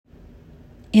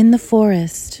In the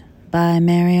Forest by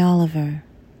Mary Oliver.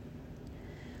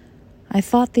 I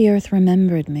thought the earth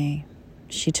remembered me.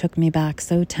 She took me back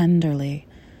so tenderly,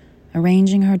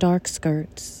 arranging her dark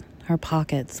skirts, her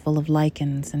pockets full of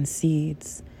lichens and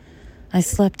seeds. I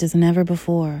slept as never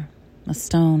before, a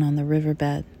stone on the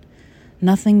riverbed,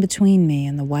 nothing between me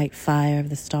and the white fire of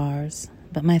the stars,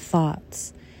 but my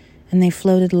thoughts, and they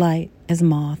floated light as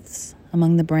moths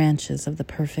among the branches of the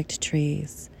perfect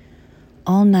trees.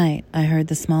 All night I heard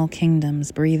the small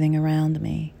kingdoms breathing around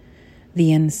me,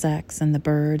 the insects and the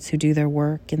birds who do their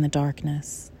work in the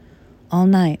darkness. All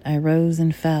night I rose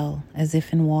and fell as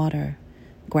if in water,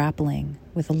 grappling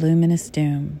with a luminous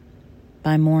doom.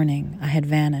 By morning I had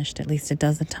vanished at least a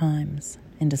dozen times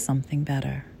into something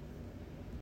better.